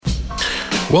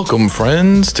Welcome,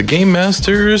 friends, to Game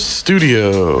Master's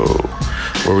Studio,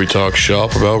 where we talk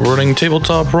shop about running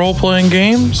tabletop role-playing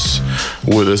games.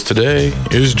 With us today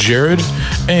is Jared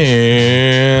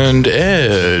and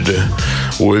Ed,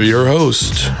 with your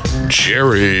host,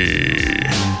 Jerry.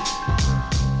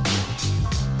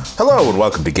 Hello and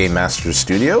welcome to Game Master's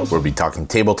Studio, where we'll be talking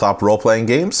tabletop role-playing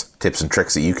games, tips and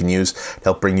tricks that you can use to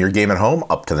help bring your game at home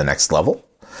up to the next level.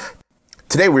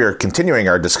 Today we are continuing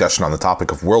our discussion on the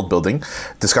topic of world building,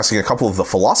 discussing a couple of the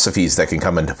philosophies that can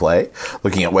come into play,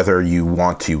 looking at whether you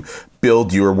want to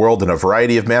build your world in a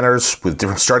variety of manners with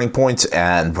different starting points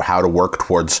and how to work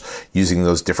towards using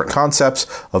those different concepts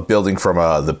of building from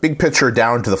the big picture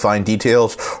down to the fine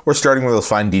details, or starting with those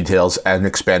fine details and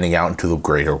expanding out into the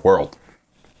greater world.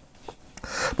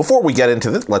 Before we get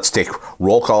into this, let's take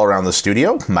roll call around the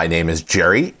studio. My name is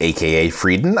Jerry, aka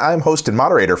Frieden. I'm host and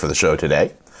moderator for the show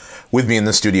today. With me in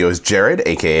the studio is Jared,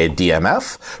 aka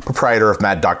DMF, proprietor of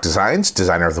Mad Doc Designs,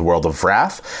 designer of the World of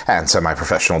Wrath, and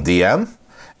semi-professional DM,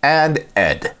 and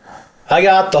Ed. I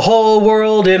got the whole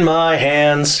world in my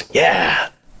hands. Yeah.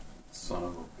 Son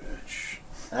of a bitch.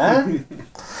 Huh?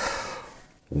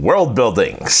 World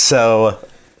building. So,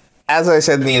 as I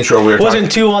said in the intro, we were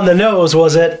Wasn't too on the nose,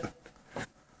 was it?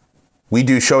 We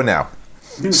do show now.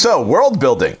 So, world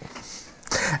building.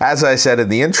 As I said in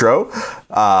the intro,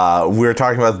 we're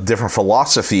talking about different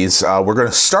philosophies. We're going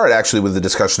to start actually with the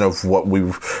discussion of what we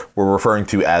were referring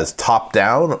to as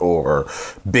top-down or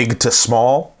big to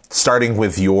small, starting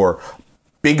with your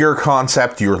bigger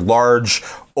concept, your large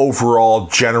overall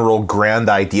general grand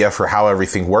idea for how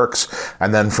everything works,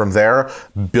 and then from there,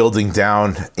 building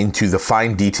down into the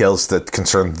fine details that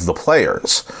concern the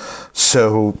players.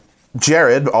 So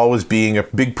Jared, always being a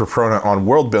big proponent on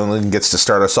world building, gets to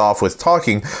start us off with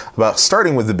talking about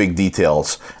starting with the big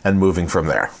details and moving from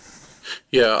there.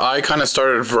 Yeah, I kind of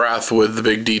started Wrath with the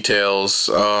big details.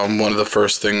 One of the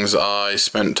first things I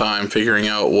spent time figuring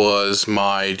out was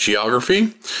my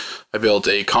geography. I built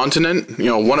a continent.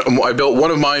 I built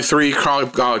one of my three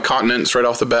continents right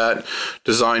off the bat,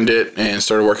 designed it, and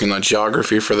started working on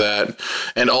geography for that,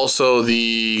 and also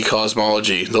the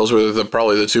cosmology. Those were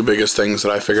probably the two biggest things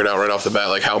that I figured out right off the bat,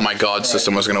 like how my god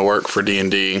system was going to work for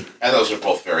D&D. And those are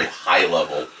both very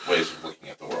high-level ways of looking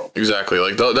at the world. Exactly.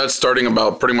 Like that's starting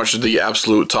about pretty much the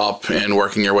absolute top and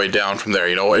working your way down from there.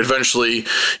 Eventually,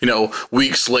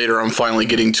 weeks later, I'm finally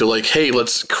getting to like, hey,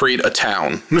 let's create a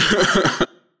town.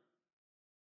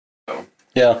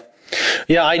 Yeah.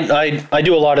 Yeah, I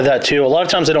do a lot of that too. A lot of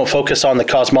times I don't focus on the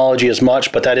cosmology as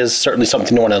much, but that is certainly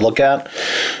something you want to look at.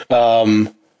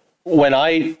 When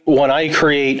I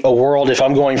create a world, if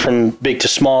I'm going from big to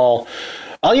small,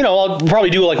 I'll probably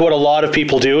do like what a lot of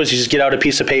people do is you just get out a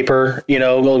piece of paper,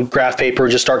 graph paper,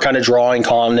 and just start kind of drawing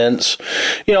continents.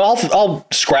 I'll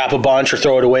scrap a bunch or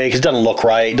throw it away because it doesn't look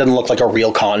right. It doesn't look like a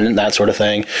real continent, that sort of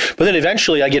thing. But then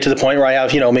eventually I get to the point where I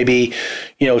have, maybe,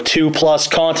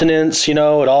 2+ continents, it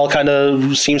all kind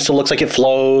of seems to look like it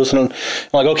flows. And I'm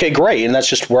like, okay, great. And that's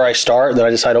just where I start. And then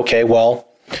I decide, okay, well,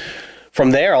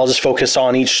 from there, I'll just focus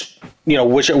on each,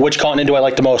 which continent do I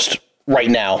like the most right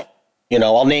now?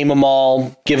 I'll name them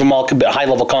all, give them all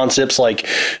high-level concepts, like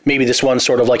maybe this one's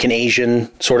sort of like an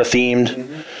Asian sort of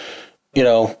themed,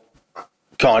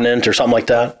 continent or something like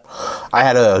that. I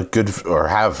had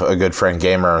have a good friend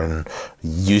gamer and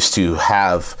used to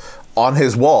have on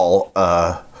his wall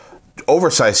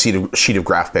oversized sheet of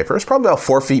graph paper. It's probably about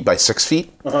 4 feet by 6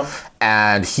 feet.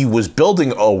 And he was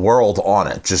building a world on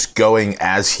it, just going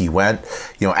as he went,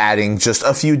 adding just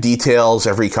a few details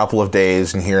every couple of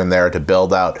days and here and there to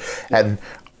build out. And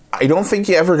I don't think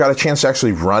he ever got a chance to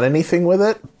actually run anything with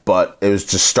it, but it was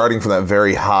just starting from that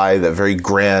very high, that very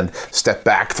grand, step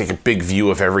back, take a big view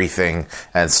of everything,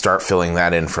 and start filling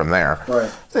that in from there.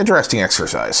 Right. It's an interesting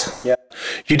exercise. Yeah.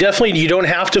 You don't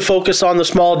have to focus on the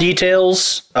small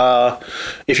details.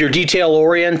 If you're detail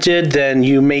oriented, then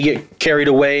you may get carried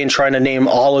away in trying to name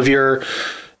all of your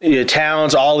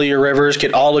towns, all of your rivers,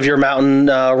 get all of your mountain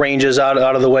ranges out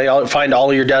of the way, find all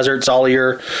of your deserts, all of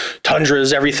your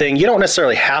tundras, everything. You don't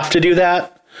necessarily have to do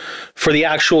that. For the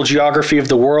actual geography of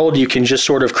the world, you can just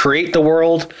sort of create the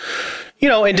world,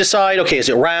 and decide, okay, is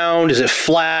it round? Is it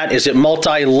flat? Is it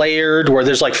multi-layered where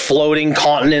there's like floating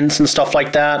continents and stuff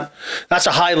like that? Those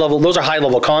are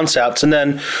high-level concepts. And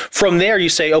then from there you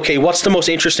say, okay, what's the most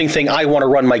interesting thing I want to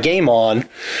run my game on?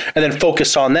 And then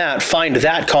focus on that, find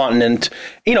that continent,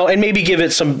 and maybe give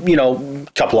it some,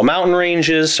 couple of mountain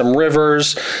ranges, some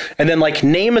rivers, and then like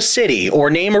name a city or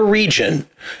name a region,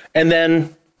 and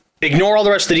then ignore all the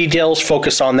rest of the details,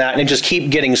 focus on that, and just keep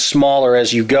getting smaller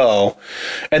as you go.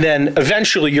 And then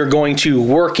eventually you're going to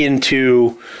work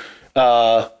into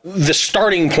the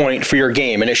starting point for your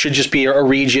game, and it should just be a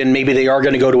region. Maybe they are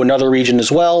going to go to another region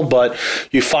as well, but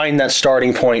you find that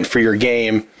starting point for your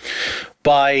game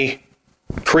by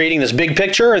creating this big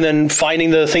picture and then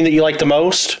finding the thing that you like the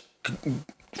most,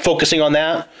 focusing on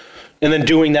that, and then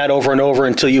doing that over and over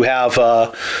until you have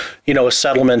a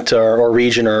settlement or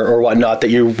region or whatnot that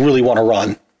you really want to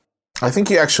run. I think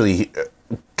you actually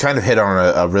kind of hit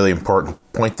on a really important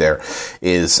point there,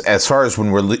 is as far as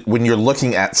when you're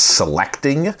looking at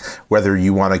selecting whether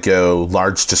you want to go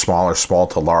large to small or small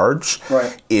to large,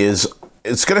 right,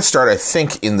 it's going to start, I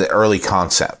think, in the early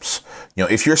concepts.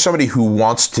 If you're somebody who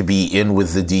wants to be in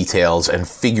with the details and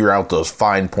figure out those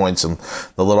fine points and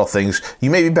the little things, you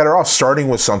may be better off starting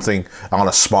with something on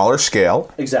a smaller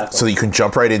scale. Exactly. So that you can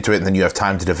jump right into it and then you have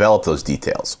time to develop those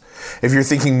details. If you're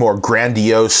thinking more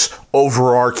grandiose,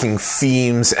 overarching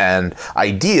themes and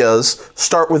ideas,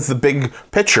 start with the big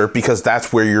picture because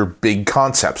that's where your big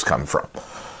concepts come from.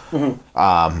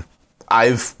 Mm-hmm.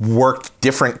 I've worked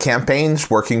different campaigns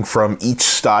working from each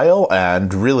style,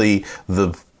 and really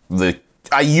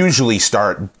I usually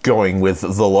start going with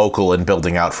the local and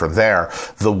building out from there.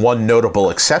 The one notable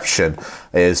exception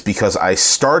is because I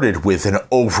started with an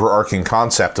overarching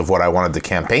concept of what I wanted the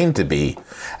campaign to be.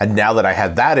 And now that I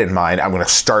had that in mind, I'm going to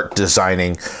start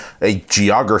designing a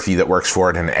geography that works for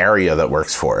it and an area that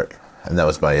works for it. And that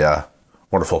was my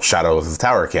wonderful Shadow of the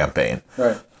Tower campaign.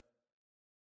 Right.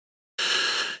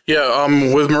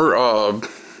 Yeah, with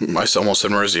I almost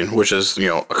said Merizian, which is,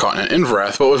 a continent in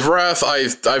Vrath. But with Vrath,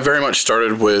 I very much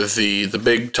started with the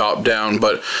big top-down,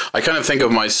 but I kind of think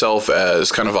of myself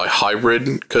as kind of a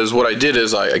hybrid, because what I did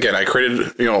is, I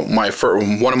created,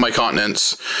 one of my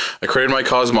continents, I created my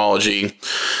cosmology,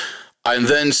 I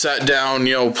then sat down,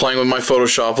 playing with my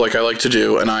Photoshop like I like to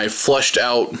do, and I fleshed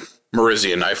out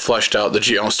Merizian. I fleshed out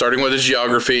starting with the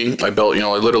geography. I built, I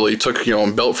literally took,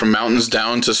 built from mountains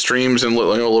down to streams and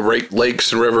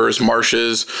lakes and rivers,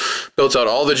 marshes, built out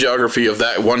all the geography of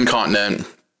that one continent.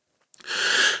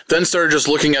 Then started just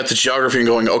looking at the geography and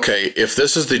going, okay, if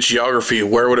this is the geography,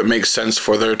 where would it make sense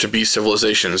for there to be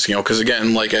civilizations? Because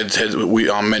again, like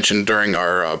we mentioned during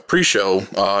our pre-show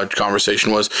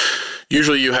conversation, was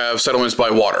usually you have settlements by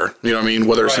water,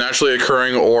 whether it's naturally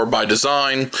occurring or by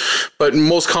design. But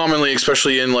most commonly,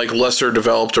 especially in like lesser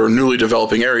developed or newly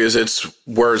developing areas, it's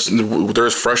where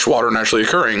there's fresh water naturally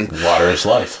occurring. Water is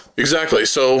life. Exactly.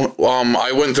 So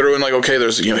I went through and okay,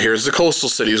 there's here's the coastal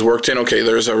cities worked in. Okay,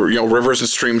 there's rivers and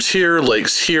streams here,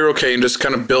 lakes here. Okay, and just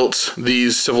kind of built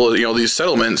these these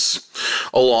settlements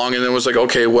along, and then was like,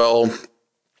 okay, well,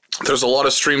 there's a lot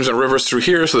of streams and rivers through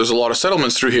here, so there's a lot of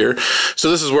settlements through here.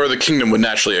 So this is where the kingdom would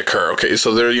naturally occur. Okay,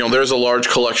 so there's a large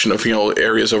collection of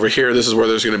areas over here. This is where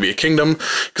there's going to be a kingdom,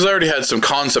 because I already had some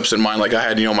concepts in mind. Like I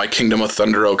had my kingdom of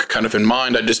Thunder Oak kind of in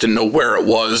mind. I just didn't know where it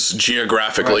was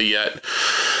geographically yet.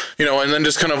 And then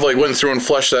just kind of went through and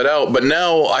fleshed that out. But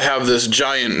now I have this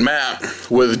giant map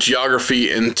with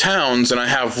geography and towns, and I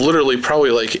have literally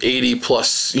probably 80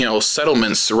 plus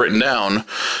settlements written down.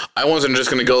 I wasn't just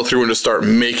going to go through and just start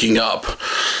making up,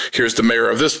 here's the mayor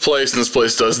of this place, and this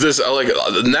place does this.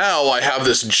 Now I have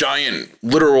this giant,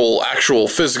 literal, actual,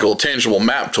 physical, tangible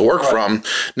map to work from.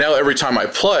 Now every time I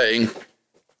play,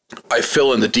 I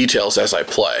fill in the details as I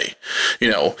play.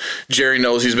 Jerry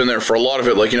knows, he's been there for a lot of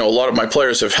it. A lot of my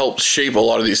players have helped shape a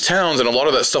lot of these towns, and a lot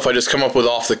of that stuff I just come up with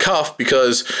off the cuff,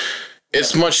 because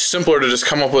it's much simpler to just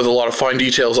come up with a lot of fine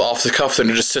details off the cuff than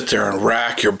to just sit there and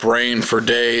rack your brain for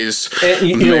days.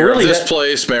 Mayor of this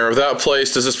place, mayor of that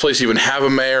place. Does this place even have a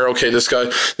mayor? Okay, this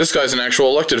guy's an actual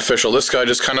elected official. This guy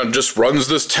just kind of just runs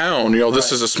this town.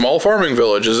 This is a small farming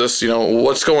village. Is this,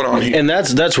 what's going on here? And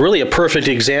that's really a perfect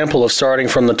example of starting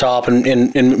from the top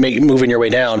and moving your way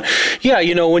down. Yeah,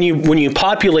 when you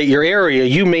populate your area,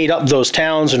 you made up those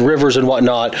towns and rivers and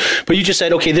whatnot, but you just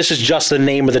said, okay, this is just the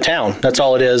name of the town. That's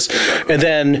all it is. And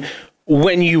then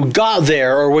when you got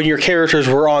there, or when your characters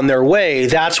were on their way,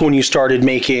 that's when you started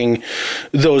making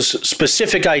those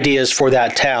specific ideas for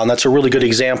that town. That's a really good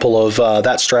example of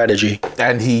that strategy.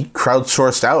 And he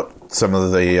crowdsourced out some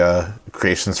of the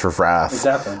creations for Vrath.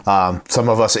 Exactly. Some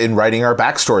of us, in writing our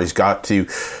backstories, got to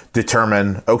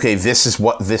determine, okay, this is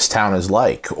what this town is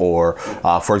like. Or,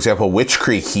 for example, Witch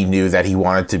Creek, he knew that he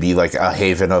wanted to be like a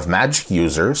haven of magic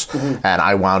users. Mm-hmm. And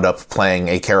I wound up playing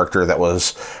a character that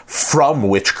was from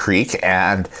Witch Creek.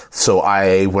 And so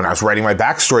when I was writing my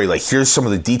backstory, here's some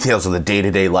of the details of the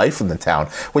day-to-day life in the town,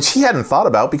 which he hadn't thought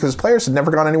about because players had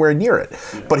never gone anywhere near it.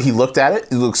 Yeah. But he looked at it,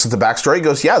 he looks at the backstory, he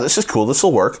goes, yeah, this is cool, this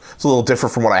will work. It's a little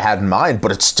different from what I had in mind,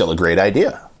 but it's still a great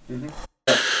idea. Mm-hmm.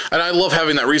 And I love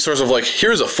having that resource of like,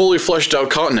 here's a fully fleshed out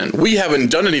continent. We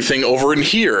haven't done anything over in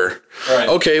here. Right.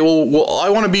 Okay, well, I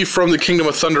want to be from the Kingdom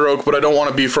of Thunder Oak, but I don't want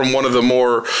to be from one of the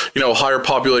more, higher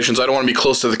populations. I don't want to be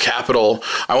close to the capital.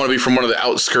 I want to be from one of the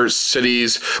outskirts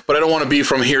cities, but I don't want to be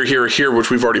from here, which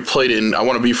we've already played in. I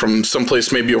want to be from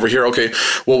someplace maybe over here. Okay,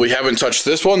 well, we haven't touched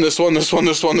this one.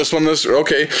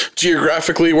 Okay,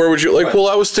 geographically, where would you like? Right. Well,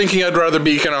 I was thinking I'd rather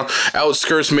be kind of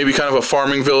outskirts, maybe kind of a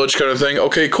farming village kind of thing.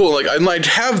 Okay, cool. Like I'd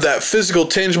have that physical,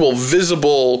 tangible,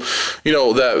 visible,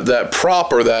 that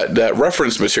prop or that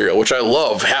reference material, which I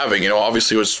love having.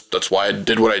 Obviously that's why I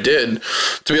did what I did,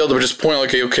 to be able to just point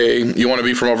like, okay, you want to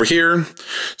be from over here?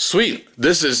 Sweet.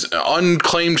 This is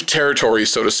unclaimed territory,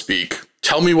 so to speak.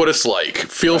 Tell me what it's like.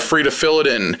 Feel free to fill it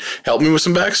in. Help me with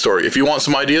some backstory. If you want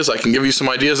some ideas, I can give you some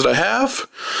ideas that I have.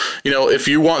 If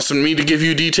you want me to give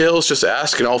you details, just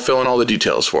ask and I'll fill in all the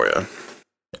details for you.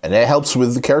 And it helps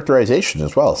with the characterization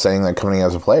as well, saying that coming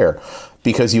as a player,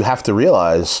 because you have to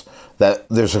realize that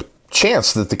there's a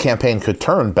chance that the campaign could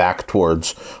turn back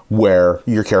towards where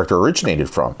your character originated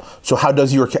from. So how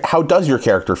does your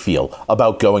character feel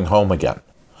about going home again?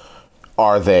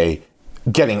 Are they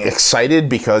getting excited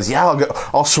because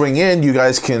I'll swing in, you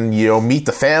guys can meet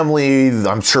the family,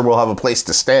 I'm sure we'll have a place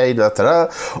to stay,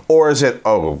 or is it,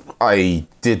 I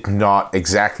did not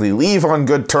exactly leave on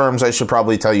good terms, I should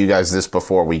probably tell you guys this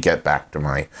before we get back to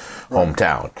my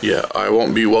hometown. Yeah, I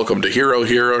won't be welcome to hero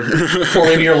here. Or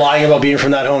maybe you're lying about being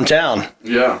from that hometown.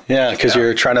 Yeah because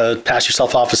you're trying to pass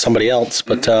yourself off as somebody else.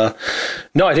 But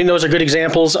no, I think those are good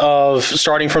examples of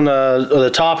starting from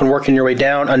the top and working your way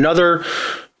down. Another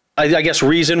I guess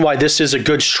reason why this is a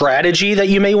good strategy that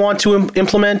you may want to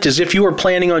implement is if you were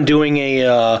planning on doing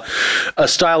a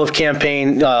style of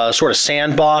campaign, sort of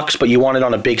sandbox, but you want it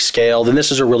on a big scale, then this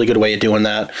is a really good way of doing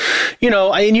that.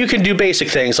 And you can do basic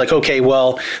things like, okay,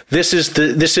 well, this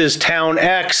is town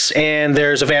X and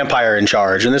there's a vampire in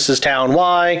charge, and this is town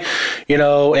Y,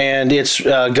 and it's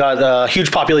got a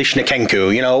huge population of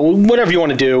Kenku, whatever you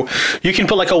want to do. You can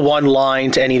put like a one line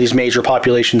to any of these major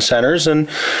population centers and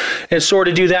sort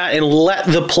of do that. And let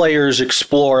the players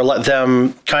explore, let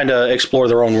them kind of explore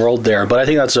their own world there. But I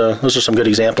think those are some good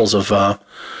examples of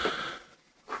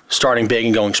starting big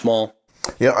and going small.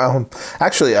 Yeah,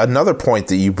 actually, another point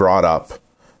that you brought up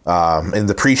in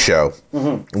the pre-show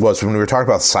was when we were talking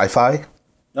about sci-fi.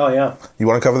 Oh, yeah. You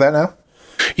want to cover that now?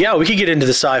 Yeah, we could get into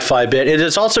the sci-fi bit.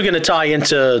 It's also going to tie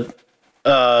into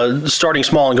starting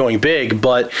small and going big,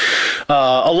 but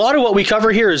a lot of what we cover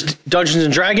here is Dungeons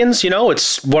and Dragons.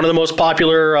 It's one of the most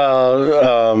popular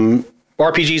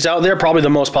RPGs out there, probably the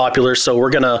most popular, so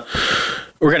we're gonna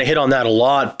hit on that a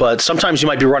lot. But sometimes you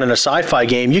might be running a sci-fi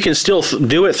game. You can still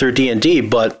do it through D&D,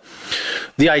 but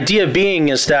the idea being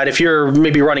is that if you're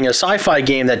maybe running a sci-fi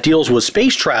game that deals with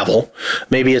space travel,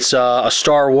 maybe it's a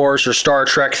Star Wars or Star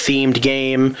Trek themed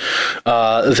game,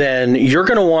 then you're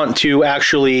going to want to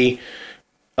actually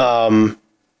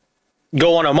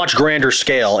go on a much grander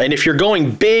scale. And if you're going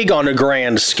big on a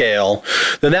grand scale,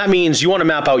 then that means you want to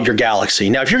map out your galaxy.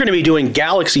 Now, if you're going to be doing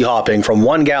galaxy hopping from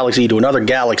one galaxy to another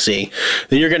galaxy,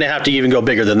 then you're going to have to even go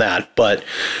bigger than that. But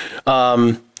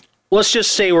let's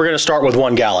just say we're going to start with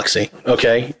one galaxy.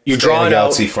 Okay, you draw it out.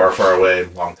 Galaxy far, far away, a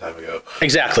long time ago.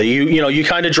 Exactly. You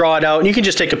kind of draw it out, and you can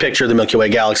just take a picture of the Milky Way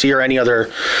galaxy or any other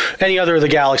of the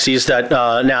galaxies that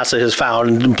NASA has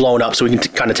found and blown up, so we can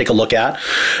kind of take a look at.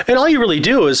 And all you really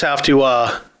do is have to.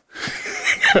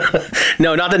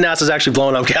 No, not that NASA's actually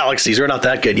blown up galaxies. We're not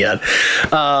that good yet.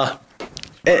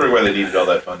 Wondering why they needed all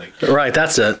that funding. Right,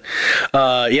 that's it.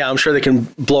 Yeah, I'm sure they can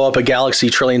blow up a galaxy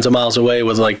trillions of miles away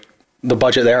with like the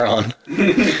budget they're on.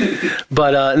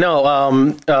 But no,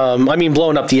 I mean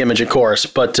blowing up the image, of course.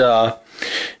 But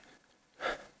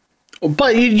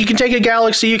you can take a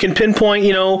galaxy, you can pinpoint,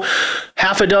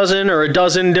 half a dozen or a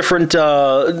dozen different,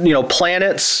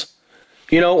 planets.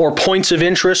 Or points of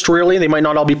interest, really. They might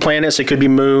not all be planets. They could be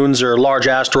moons or large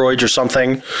asteroids or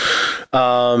something.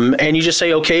 And you just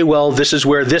say, okay, well, this is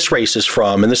where this race is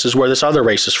from, and this is where this other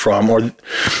race is from,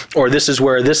 or this is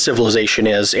where this civilization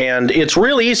is. And it's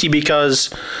really easy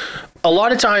because a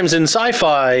lot of times in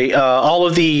sci-fi, all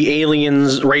of the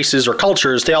aliens, races, or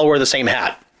cultures, they all wear the same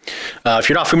hat. If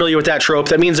you're not familiar with that trope,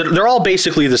 that means that they're all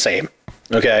basically the same.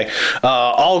 Okay,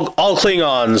 all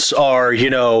Klingons are,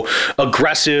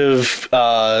 aggressive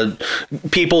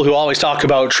people who always talk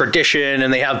about tradition,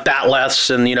 and they have bat'leths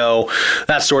and,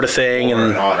 that sort of thing.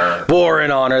 War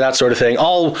and honor, that sort of thing.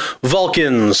 All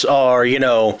Vulcans are,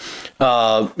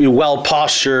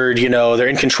 well-postured, they're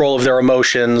in control of their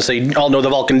emotions. They all know the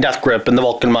Vulcan death grip and the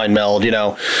Vulcan mind meld,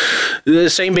 the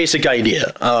same basic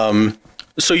idea.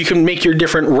 So you can make your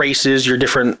different races, your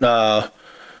different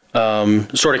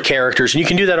sort of characters. And you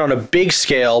can do that on a big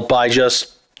scale by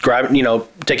just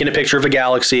taking a picture of a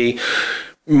galaxy,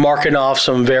 marking off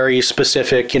some very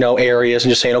specific, areas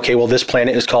and just saying, okay, well, this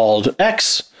planet is called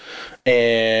X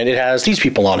and it has these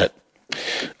people on it.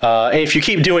 And if you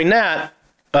keep doing that,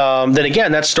 then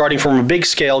again, that's starting from a big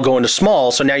scale going to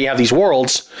small. So now you have these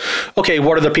worlds. Okay,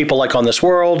 what are the people like on this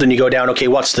world? And you go down, okay,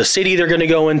 what's the city they're going to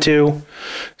go into?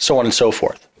 So on and so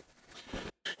forth.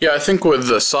 Yeah, I think with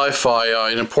the sci-fi,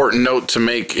 an important note to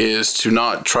make is to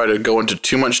not try to go into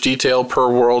too much detail per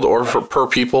world or per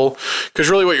people. Because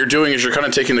really what you're doing is you're kind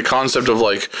of taking the concept of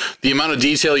like the amount of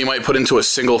detail you might put into a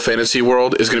single fantasy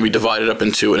world is going to be divided up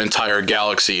into an entire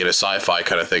galaxy in a sci-fi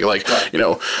kind of thing. Like,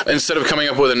 instead of coming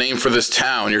up with a name for this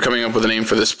town, you're coming up with a name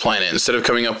for this planet. Instead of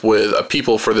coming up with a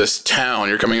people for this town,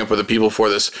 you're coming up with a people for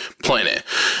this planet.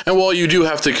 And while you do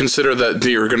have to consider that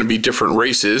there are going to be different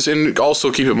races, and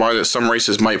also keep in mind that some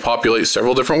races might populate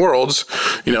several different worlds,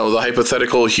 the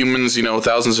hypothetical humans,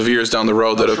 thousands of years down the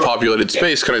road that have populated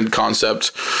space kind of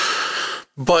concept.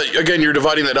 But again, you're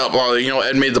dividing that up.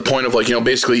 Ed made the point of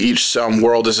basically each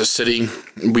world is a city.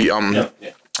 I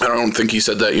don't think he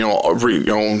said that,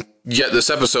 yet this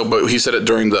episode, but he said it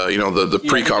during the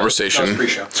pre-conversation. That was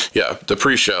pre-show. Yeah, the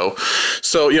pre-show.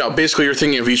 So, basically you're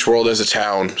thinking of each world as a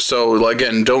town. So,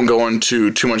 again, don't go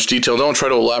into too much detail. Don't try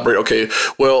to elaborate, okay,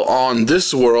 well, on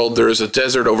this world, there's a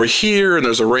desert over here, and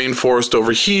there's a rainforest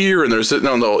over here, and there's...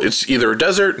 No, it's either a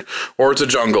desert or it's a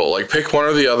jungle. Like, pick one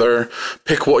or the other.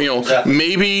 Pick what,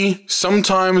 maybe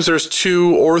sometimes there's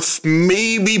two or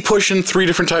maybe pushing 3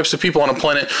 different types of people on a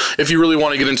planet. If you really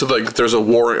want to get into, there's a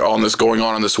war on this going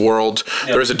on in this world,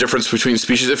 there is a difference between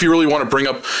species. If you really want to bring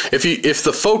up, if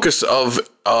the focus of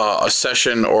a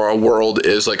session or a world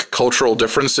is cultural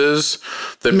differences,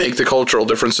 then make the cultural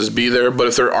differences be there. But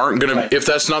if there aren't going to, if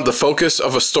that's not the focus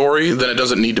of a story, then it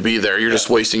doesn't need to be there. You're just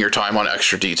wasting your time on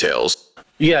extra details.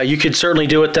 Yeah, you could certainly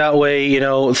do it that way.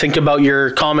 Think about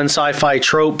your common sci-fi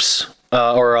tropes,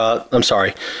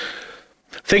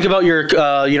 think about your,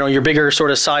 your bigger sort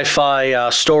of sci-fi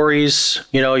stories.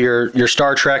 Your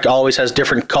Star Trek always has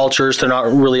different cultures. There are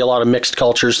not really a lot of mixed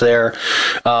cultures there.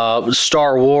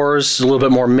 Star Wars is a little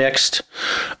bit more mixed.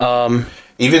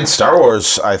 Even Star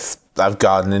Wars, I've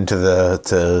gotten into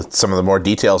to some of the more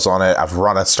details on it. I've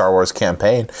run a Star Wars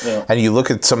campaign, and you look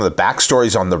at some of the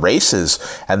backstories on the races,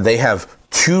 and they have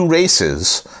 2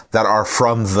 races that are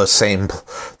from the same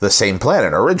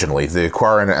planet originally. The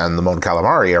Quarren and the Mon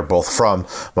Calamari are both from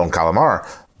Mon Calamar,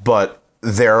 but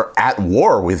they're at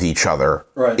war with each other.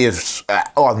 Right. Is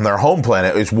on their home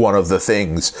planet is one of the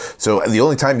things. So the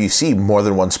only time you see more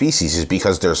than one species is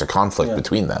because there's a conflict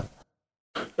between them.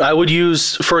 I would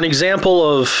use, for an example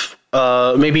of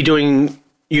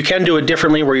you can do it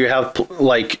differently where you have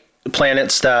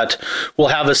planets that will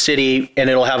have a city and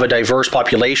it'll have a diverse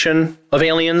population of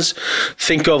aliens.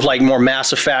 Think of more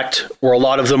Mass Effect, where a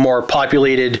lot of the more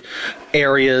populated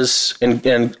areas and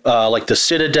the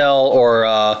Citadel,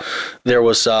 or there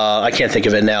was I can't think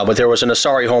of it now, but there was an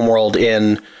Asari homeworld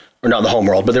or not the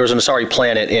homeworld, but there was an Asari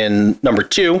planet in number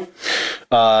 2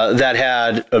 that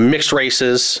had mixed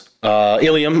races.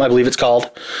 Ilium, I believe it's called.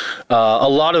 A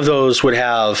lot of those would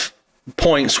have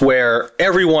points where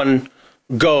everyone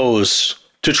goes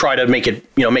to try to make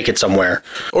it somewhere.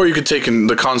 Or you could take in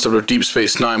the concept of Deep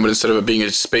Space Nine, but instead of it being a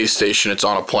space station, it's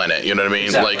on a planet. You know what I mean?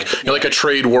 Exactly. Like a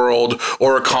trade world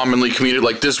or a commonly commuted.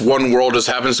 This one world just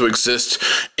happens to exist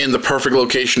in the perfect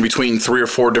location between 3 or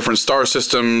 4 different star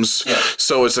systems. Yeah.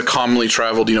 So it's a commonly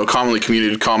traveled, commonly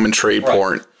commuted, common trade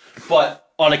port. But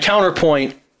on a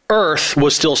counterpoint, Earth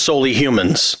was still solely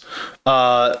humans.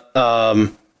 The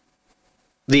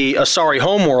Asari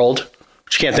homeworld,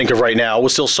 which I can't think of right now,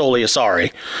 was still solely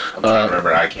Asari. I'm trying to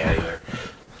remember. I can't either.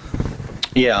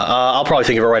 Yeah, I'll probably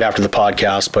think of it right after the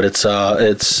podcast, but it's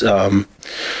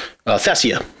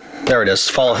Thessia. There it is,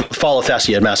 Fall of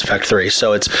Thessia in Mass Effect 3.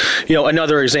 So it's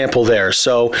another example there.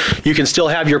 So you can still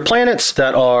have your planets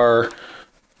that are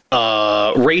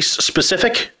race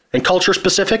specific and culture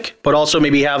specific, but also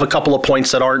maybe have a couple of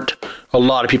points that aren't. A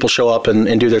lot of people show up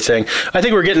and do their thing. I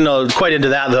think we're getting quite into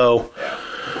that though. Yeah.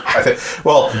 I think.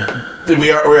 Well, we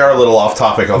are a little off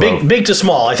topic. Although big to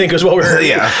small, I think is what we're.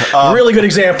 Yeah. Really good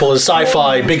example is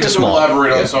sci-fi. Big to small.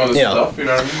 Elaborate on some of this stuff. You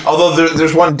know what I mean? Although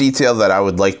there's one detail that I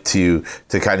would like to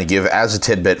kind of give as a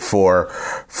tidbit for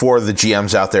the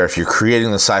GMs out there, if you're creating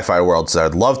the sci-fi worlds that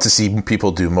I'd love to see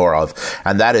people do more of,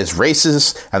 and that is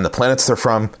races and the planets they're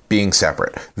from being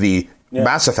separate.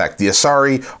 Mass Effect, the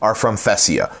Asari are from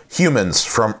Thessia, humans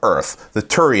from Earth, the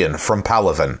Turian from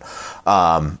Palaven.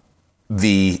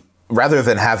 The rather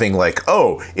than having like,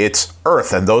 oh, it's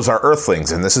Earth and those are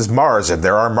Earthlings, and this is Mars and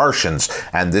there are Martians,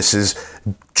 and this is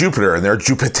Jupiter and there are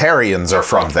Jupiterians are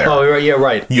from there. Oh, yeah,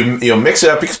 right. You mix it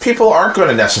up because people aren't going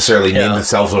to necessarily name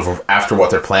themselves after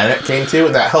what their planet came to,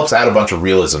 and that helps add a bunch of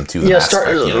realism to the Mass Effect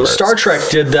universe. Star Trek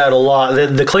did that a lot.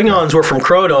 The Klingons were from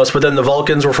Kronos, but then the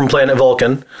Vulcans were from planet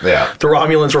Vulcan. Yeah. The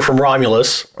Romulans were from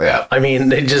Romulus. Yeah. I mean,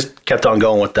 they just kept on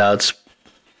going with that.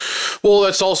 Well,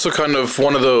 that's also kind of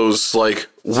one of those, like,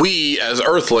 we as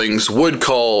Earthlings would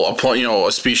call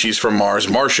a species from Mars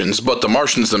Martians, but the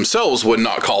Martians themselves would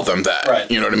not call them that. Right.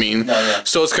 You know what I mean?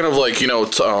 So it's kind of like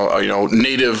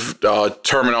native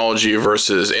terminology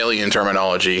versus alien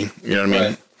terminology. You know what I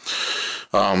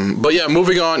mean? But yeah,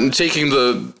 moving on and taking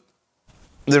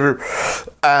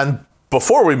and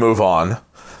before we move on,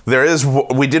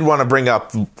 we did want to bring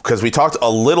up, because we talked a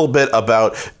little bit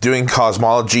about doing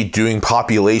cosmology, doing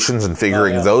populations, and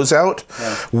figuring those out.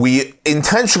 Yeah. We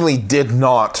intentionally did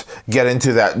not get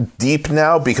into that deep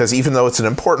now, because even though it's an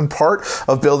important part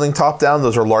of building top-down,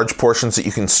 those are large portions that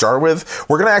you can start with.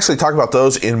 We're going to actually talk about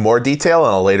those in more detail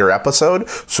in a later episode,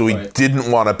 so we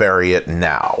didn't want to bury it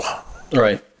now.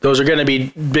 Right. Those are going to be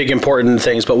big, important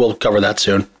things, but we'll cover that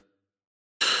soon.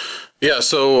 Yeah,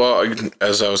 so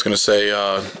as I was going to say,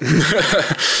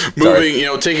 moving,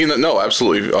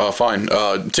 absolutely fine.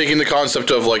 Taking the concept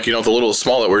of the little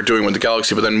small that we're doing with the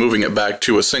galaxy, but then moving it back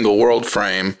to a single world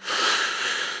frame.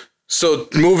 So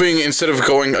moving, instead of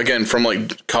going, again, from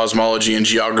cosmology and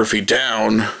geography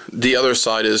down, the other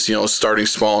side is, starting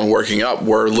small and working up,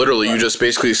 where literally you just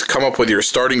basically come up with your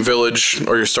starting village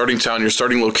or your starting town, your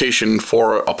starting location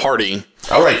for a party.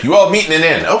 All right, you all meet in an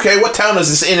inn. Okay, what town is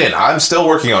this inn in? I'm still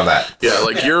working on that. Yeah,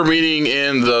 you're meeting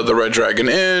in the Red Dragon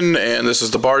Inn, and this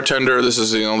is the bartender, this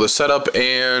is, the setup,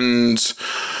 and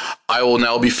I will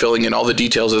now be filling in all the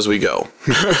details as we go.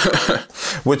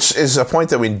 Which is a point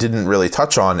that we didn't really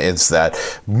touch on, is that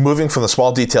moving from the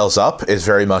small details up is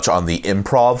very much on the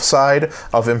improv side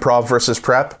of improv versus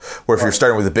prep, where if you're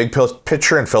starting with a big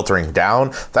picture and filtering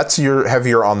down, that's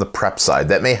heavier on the prep side.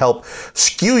 That may help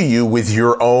skew you with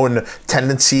your own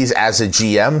tendencies as a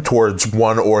GM towards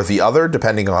one or the other,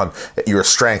 depending on your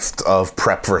strength of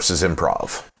prep versus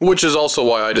improv. Which is also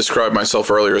why I described myself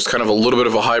earlier as kind of a little bit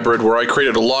of a hybrid, where I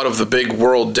created a lot of the big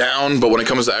world down, but when it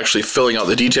comes to actually filling out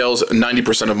the details,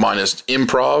 90% of mine is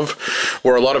improv,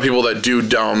 where a lot of people that do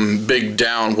big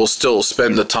down will still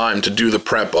spend the time to do the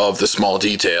prep of the small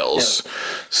details. Yeah.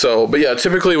 So, but yeah,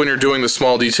 typically when you're doing the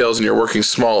small details and you're working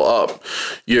small up,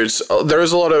 there is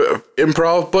a lot of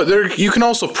improv, but you can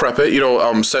also prep it,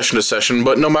 session to session,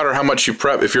 but no matter how much you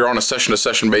prep, if you're on a session to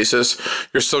session basis,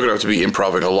 you're still going to have to be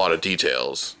improving a lot of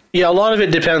details. Yeah, a lot of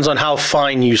it depends on how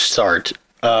fine you start.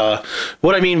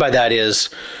 What I mean by that is,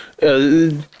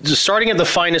 starting at the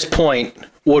finest point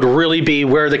would really be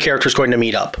where the character's going to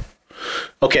meet up.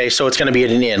 Okay, so it's going to be at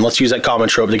an inn. Let's use that common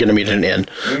trope. They're going to meet at an inn.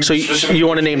 So you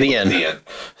want to name the inn.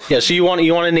 Yeah, so you want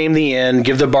to name the inn,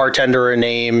 give the bartender a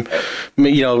name.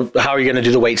 How are you going to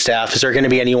do the wait staff? Is there going to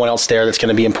be anyone else there that's going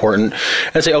to be important?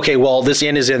 And say, okay, well, this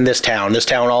inn is in this town. This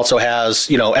town also has,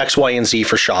 X, Y, and Z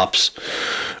for shops.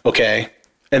 Okay.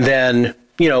 And then,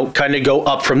 kind of go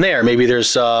up from there. Maybe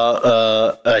there's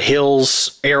a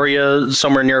hills area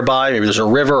somewhere nearby. Maybe there's a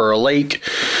river or a lake.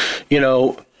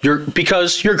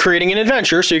 Because you're creating an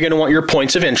adventure, so you're going to want your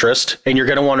points of interest, and you're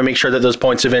going to want to make sure that those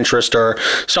points of interest are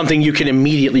something you can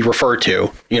immediately refer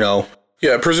to,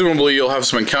 Yeah, presumably you'll have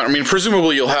some encounter. I mean,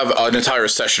 presumably you'll have an entire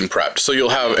session prepped. So you'll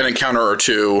have an encounter or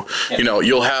two. Yeah.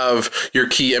 You'll have your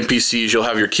key NPCs. You'll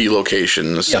have your key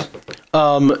locations. Yeah.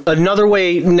 Another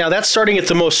way, now that's starting at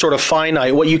the most sort of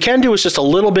finite. What you can do is just a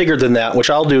little bigger than that, which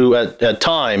I'll do at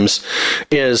times,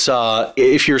 is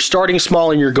if you're starting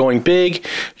small and you're going big,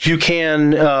 you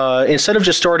can, instead of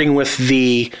just starting with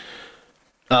the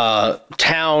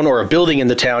town or a building in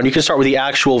the town, you can start with the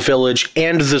actual village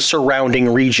and the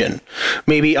surrounding region.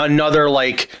 Maybe another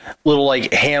little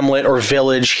hamlet or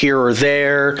village here or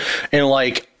there, and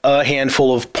a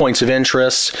handful of points of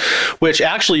interest, which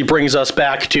actually brings us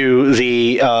back to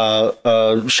the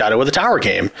Shadow of the Tower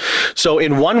game. So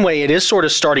in one way, it is sort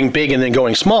of starting big and then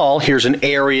going small. Here's an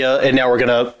area, and now we're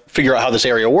going to figure out how this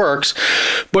area works.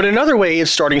 But another way,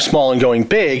 it's starting small and going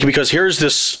big, because here's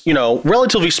this,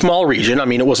 relatively small region. I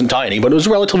mean, it wasn't tiny, but it was a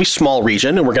relatively small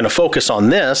region, and we're going to focus on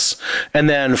this. And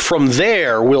then from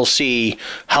there, we'll see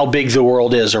how big the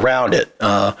world is around it.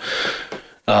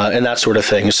 And that sort of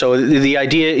thing. So the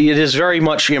idea, it is very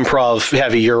much improv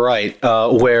heavy, you're right,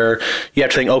 where you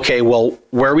have to think, okay, well,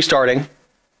 where are we starting?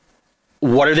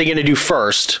 what are they going to do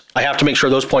first? I have to make sure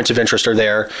those points of interest are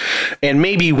there. And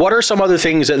maybe what are some other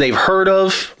things that they've heard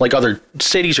of, like other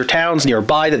cities or towns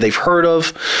nearby that they've heard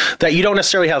of that you don't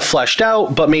necessarily have fleshed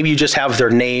out, but maybe you just have their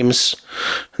names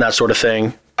and that sort of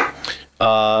thing.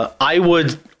 I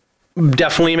would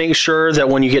definitely make sure that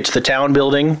when you get to the town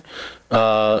building,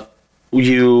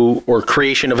 or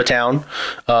creation of a town,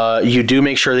 you do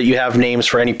make sure that you have names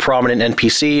for any prominent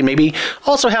NPC. Maybe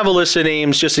also have a list of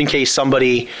names just in case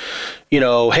somebody,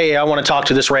 hey, I want to talk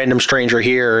to this random stranger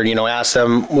here, and, ask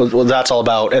them what that's all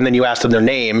about. And then you ask them their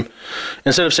name.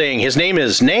 Instead of saying his name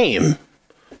is name,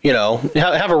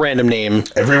 have a random name.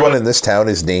 Everyone in this town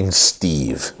is named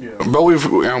Steve. Yeah. But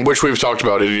which we've talked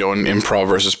about it, in improv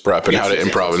versus prep and how to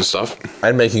improv and stuff.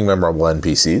 And making memorable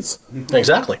NPCs.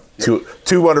 Exactly.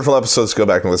 Two wonderful episodes to go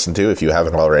back and listen to if you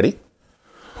haven't already.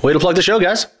 Way to plug the show,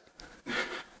 guys.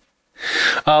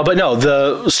 But no,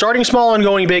 the starting small and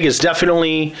going big is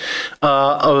definitely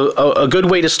a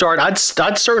good way to start. I'd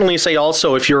certainly say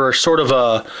also if you're sort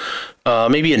of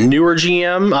maybe a newer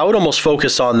GM, I would almost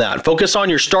focus on that. Focus on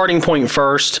your starting point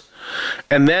first,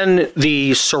 and then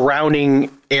the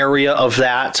surrounding area of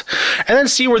that, and then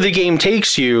see where the game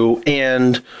takes you,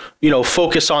 and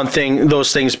focus on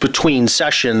those things between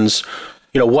sessions.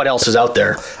 What else is out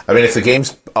there? I mean, if the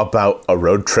game's about a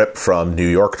road trip from New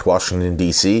York to Washington,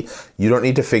 D.C., you don't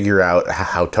need to figure out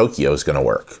how Tokyo is going to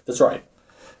work. That's right.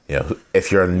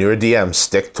 If you're a newer DM,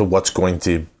 stick to what's going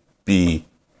to be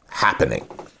happening.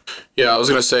 Yeah, I was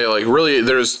going to say, really,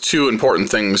 there's two important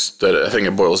things that I think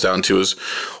it boils down to is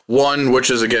one, which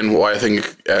is, again, why I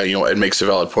think, it makes a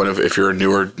valid point of if you're a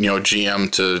newer,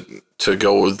 GM to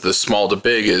go with the small to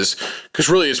big is because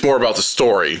really it's more about the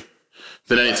story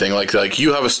than anything. Like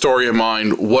you have a story in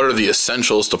mind. What are the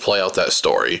essentials to play out that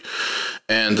story?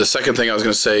 And the second thing I was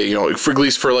going to say, at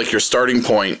least for your starting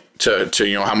point to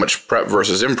how much prep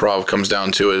versus improv comes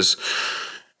down to is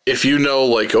if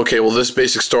okay, well, this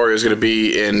basic story is going to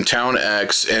be in town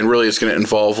X, and really it's going to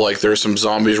involve, there's some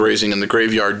zombies raising in the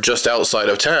graveyard just outside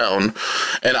of town,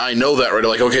 and I know that, right?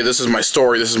 Okay, this is my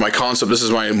story, this is my concept, this is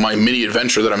my mini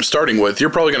adventure that I'm starting with. You're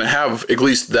probably going to have at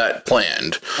least that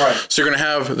planned. Right. So you're going to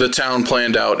have the town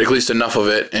planned out, at least enough of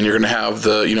it, and you're going to have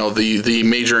the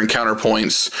major encounter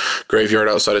points, graveyard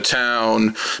outside of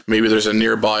town, maybe there's a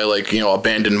nearby,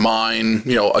 abandoned mine,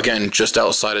 again, just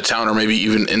outside of town, or maybe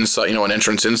even inside, an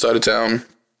entrance inside of town,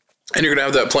 and you're going to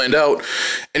have that planned out,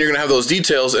 and you're going to have those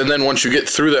details, and then once you get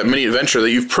through that mini adventure that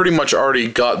you've pretty much already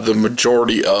got the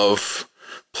majority of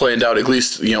planned out, at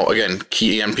least, again,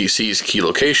 key NPCs, key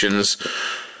locations,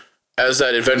 as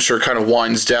that adventure kind of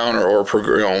winds down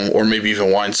or maybe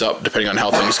even winds up, depending on how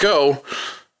things go,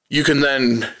 you can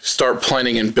then start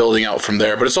planning and building out from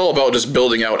there. But it's all about just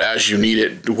building out as you need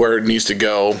it, where it needs to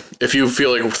go. If you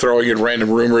feel like throwing in random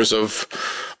rumors of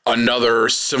another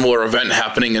similar event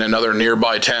happening in another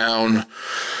nearby town,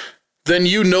 then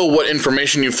what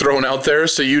information you've thrown out there,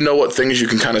 so what things you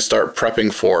can kind of start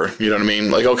prepping for. You know what I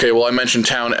mean? Okay, well, I mentioned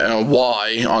town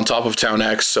Y on top of town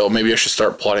X, so maybe I should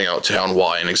start plotting out town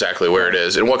Y and exactly where it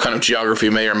is, and what kind of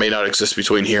geography may or may not exist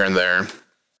between here and there.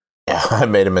 I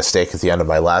made a mistake at the end of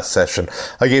my last session.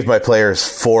 I gave my players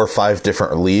 4 or 5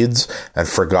 different leads and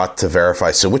forgot to verify.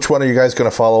 So which one are you guys going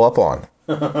to follow up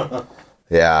on?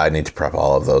 Yeah, I need to prep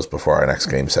all of those before our next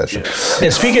game session. Yeah.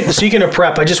 And speaking of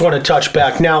prep, I just want to touch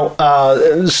back. Now,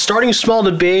 starting small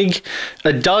to big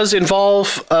does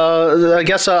involve, I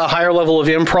guess, a higher level of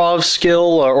improv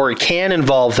skill, or it can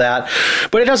involve that,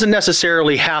 but it doesn't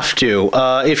necessarily have to.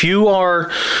 If you are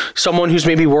someone who's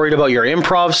maybe worried about your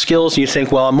improv skills, and you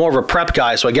think, well, I'm more of a prep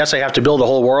guy, so I guess I have to build a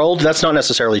whole world, that's not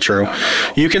necessarily true.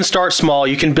 You can start small,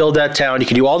 you can build that town, you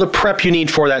can do all the prep you need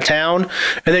for that town,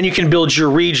 and then you can build your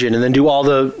region, and then do all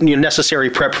the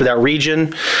necessary prep for that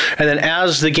region. And then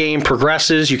as the game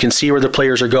progresses, you can see where the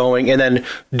players are going, and then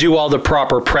do all the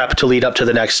proper prep to lead up to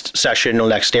the next session or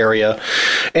next area.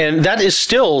 And that is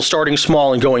still starting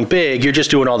small and going big. You're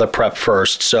just doing all the prep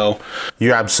first. So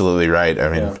you're absolutely right. I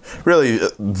mean, really,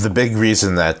 the big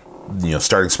reason that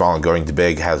starting small and going to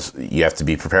big you have to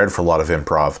be prepared for a lot of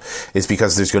improv is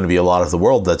because there's going to be a lot of the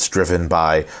world that's driven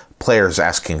by players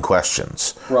asking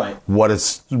questions. Right. What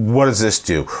does this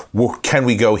do? Can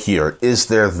we go here? Is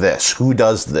there this? Who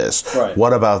does this? Right.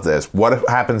 What about this? What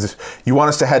happens if you want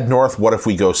us to head north? What if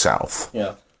we go south?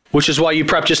 Yeah. Which is why you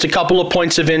prep just a couple of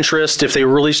points of interest. If they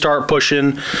really start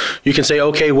pushing, you can say,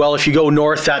 okay, well, if you go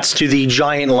north, that's to the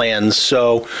giant lands.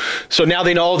 So now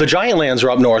they know the giant lands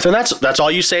are up north. And that's all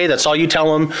you say. That's all you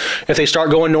tell them. If they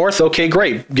start going north, okay,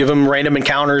 great. Give them random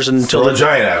encounters until throw a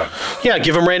giant at them. Yeah,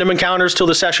 give them random encounters till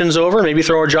the session's over. Maybe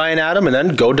throw a giant at them and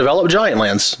then go develop giant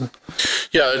lands.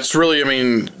 Yeah, it's really,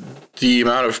 the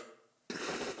amount of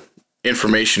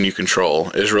information you control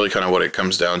is really kind of what it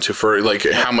comes down to for like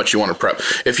how much you want to prep.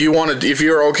 If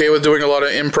you're okay with doing a lot of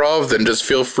improv, then just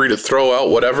feel free to throw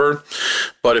out whatever.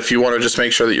 But if you want to just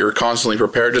make sure that you're constantly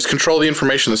prepared, just control the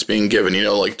information that's being given,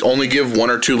 like only give 1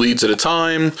 or 2 leads at a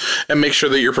time and make sure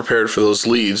that you're prepared for those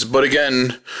leads. But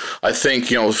again, I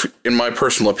think, in my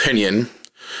personal opinion,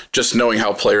 just knowing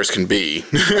how players can be.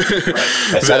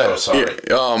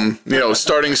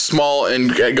 Starting small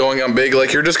and going on big,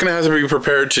 like you're just going to have to be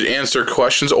prepared to answer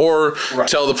questions or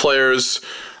tell the players,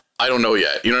 I don't know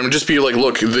yet. Just be like,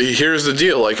 look, here's the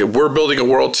deal. Like, we're building a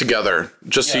world together,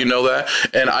 just so you know that.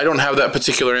 And I don't have that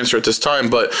particular answer at this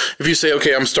time. But if you say,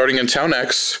 okay, I'm starting in town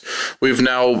X, we've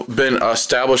now been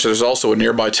established. There's also a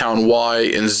nearby town Y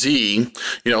and Z,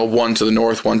 one to the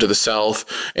north, one to the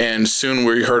south. And soon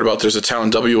we heard about there's a town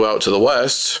W out to the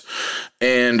west.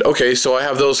 And okay, so I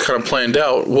have those kind of planned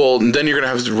out. Well, then you're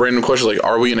gonna have random questions like,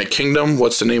 "Are we in a kingdom?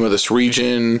 What's the name of this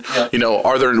region? Yeah.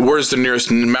 Where's the nearest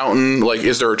mountain? Like,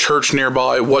 is there a church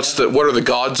nearby? What are the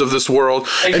gods of this world?"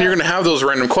 Exactly. And you're gonna have those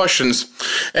random questions,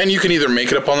 and you can either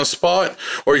make it up on the spot,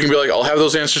 or you can be like, "I'll have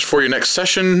those answers for you next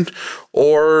session,"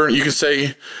 or you can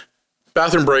say,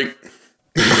 "Bathroom break."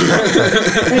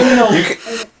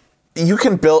 You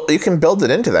can build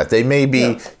it into that. They may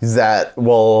be that,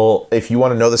 well, if you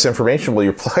want to know this information, well,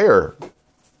 your character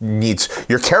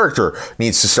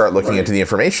needs to start looking into the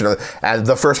information. And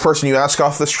the first person you ask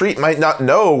off the street might not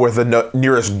know where the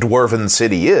nearest dwarven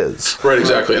city is. Right,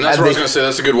 exactly. And that's what I was going to say.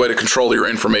 That's a good way to control your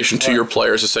information to your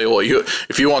players, to say, well,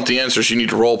 if you want the answers, you need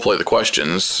to role play the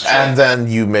questions. And then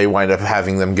you may wind up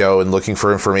having them go and looking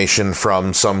for information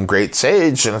from some great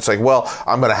sage. And it's like, well,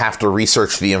 I'm going to have to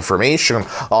research the information.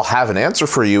 I'll have an answer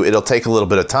for you. It'll take a little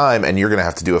bit of time, and you're going to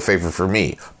have to do a favor for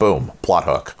me. Boom. Plot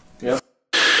hook. Yep.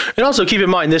 And also keep in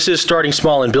mind, this is starting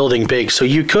small and building big. So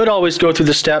you could always go through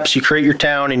the steps. You create your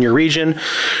town in your region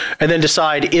and then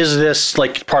decide, is this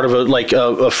like part of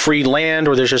a free land,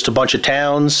 or there's just a bunch of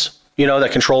towns,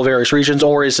 that control various regions,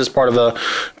 or is this part of a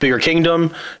bigger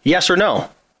kingdom? Yes or no?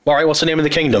 All right, what's the name of the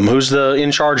kingdom? Who's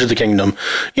in charge of the kingdom?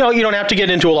 You don't have to get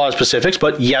into a lot of specifics,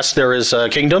 but yes, there is a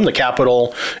kingdom. The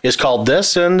capital is called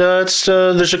this, and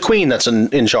there's a queen that's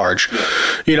in charge.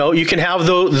 You can have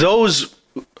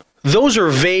those are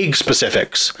vague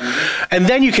specifics. And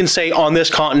then you can say on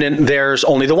this continent, there's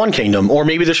only the one kingdom, or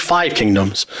maybe there's 5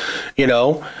 kingdoms,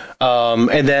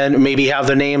 and then maybe have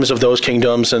the names of those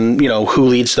kingdoms and, who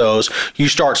leads those. You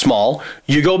start small,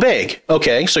 you go big.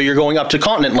 Okay, so you're going up to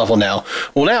continent level now.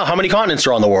 Well, now how many continents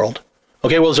are on the world?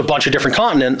 Okay, well, there's a bunch of different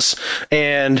continents,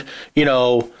 and,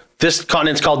 this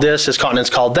continent's called this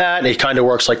continent's called that. It kind of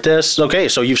works like this. Okay,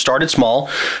 so you've started small,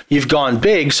 you've gone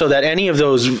big, so that any of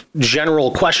those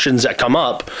general questions that come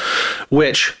up,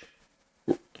 which,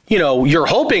 you're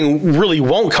hoping really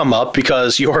won't come up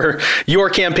because your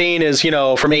campaign is,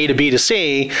 from A to B to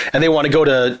C, and they want to go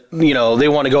to,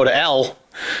 L,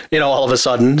 all of a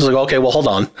sudden. It's like, okay, well, hold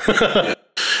on.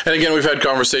 And again, we've had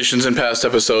conversations in past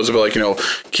episodes about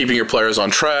keeping your players on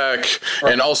track,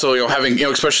 and also having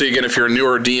especially again if you're a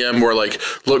newer DM, where like,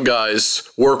 look guys,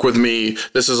 work with me.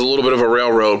 This is a little bit of a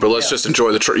railroad, but let's just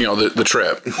enjoy the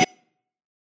trip.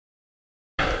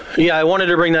 Yeah, I wanted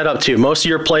to bring that up too. Most of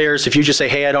your players, if you just say,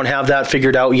 "Hey, I don't have that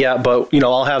figured out yet, but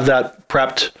I'll have that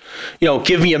prepped.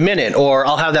 Give me a minute, or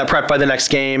I'll have that prepped by the next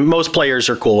game." Most players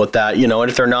are cool with that, and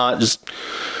if they're not, just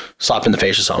slap in the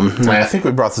face or something. I think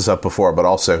we brought this up before, but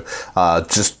also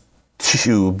just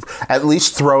to at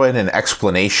least throw in an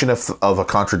explanation of a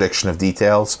contradiction of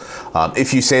details.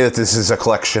 If you say that this is a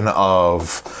collection of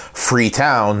free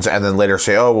towns and then later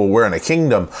say, "Oh, well, we're in a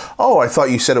kingdom." "Oh, I thought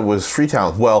you said it was free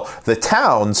towns." Well, the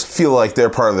towns feel like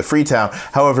they're part of the free town.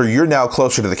 However, you're now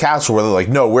closer to the castle where they're like,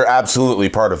 "No, we're absolutely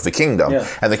part of the kingdom." Yeah.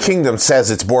 And the kingdom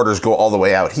says its borders go all the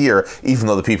way out here, even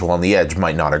though the people on the edge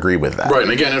might not agree with that. Right.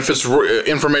 And again, if it's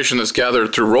information that's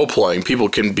gathered through role playing, people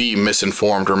can be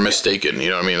misinformed or mistaken.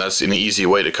 That's an easy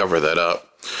way to cover that up.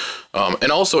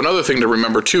 And also another thing to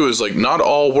remember too is like, not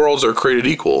all worlds are created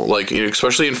equal. Like,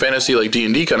 especially in fantasy, like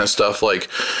D&D kind of stuff, like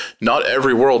not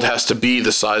every world has to be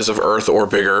the size of Earth or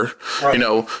bigger. Right.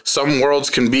 Some worlds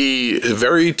can be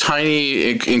very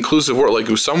tiny, inclusive world.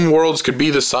 Like some worlds could be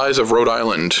the size of Rhode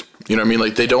Island.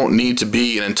 Like they don't need to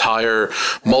be an entire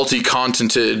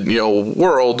multi-continented,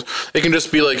 world. It can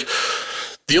just be like,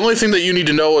 the only thing that you need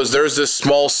to know is there's this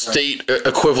small state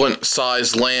equivalent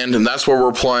size land, and that's where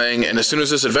we're playing. And as soon as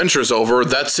this adventure is over,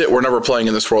 that's it. We're never playing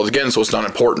in this world again, so it's not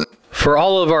important. For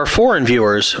all of our foreign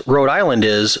viewers, Rhode Island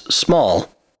is small.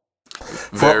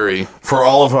 Very. For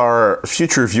all of our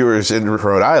future viewers in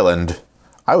Rhode Island,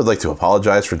 I would like to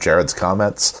apologize for Jared's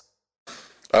comments.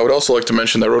 I would also like to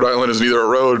mention that Rhode Island is neither a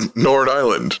road nor an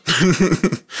island.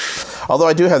 Although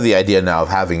I do have the idea now of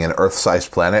having an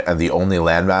Earth-sized planet and the only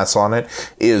landmass on it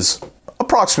is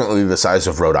approximately the size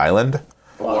of Rhode Island.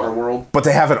 Waterworld. But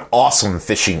they have an awesome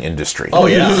fishing industry. Oh,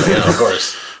 yeah, of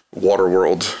course.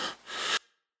 Waterworld.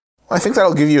 I think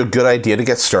that'll give you a good idea to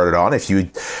get started on. If you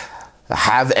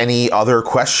have any other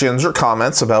questions or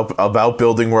comments about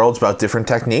building worlds, about different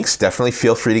techniques, definitely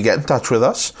feel free to get in touch with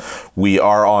us. We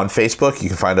are on Facebook. You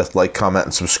can find us, like, comment,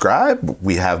 and subscribe.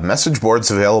 We have message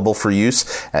boards available for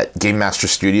use at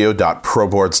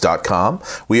gamemasterstudio.proboards.com.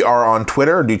 We are on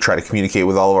Twitter. Do try to communicate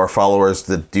with all of our followers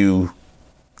that do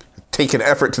take an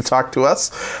effort to talk to us.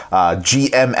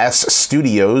 GMS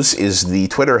Studios is the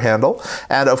Twitter handle.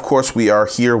 And of course, we are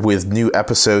here with new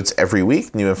episodes every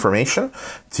week, new information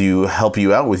to help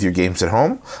you out with your games at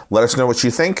home. Let us know what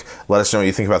you think. Let us know what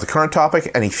you think about the current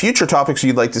topic, any future topics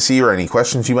you'd like to see, or any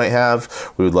questions you might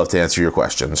have. We would love to answer your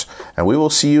questions. And we will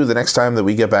see you the next time that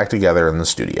we get back together in the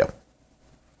studio.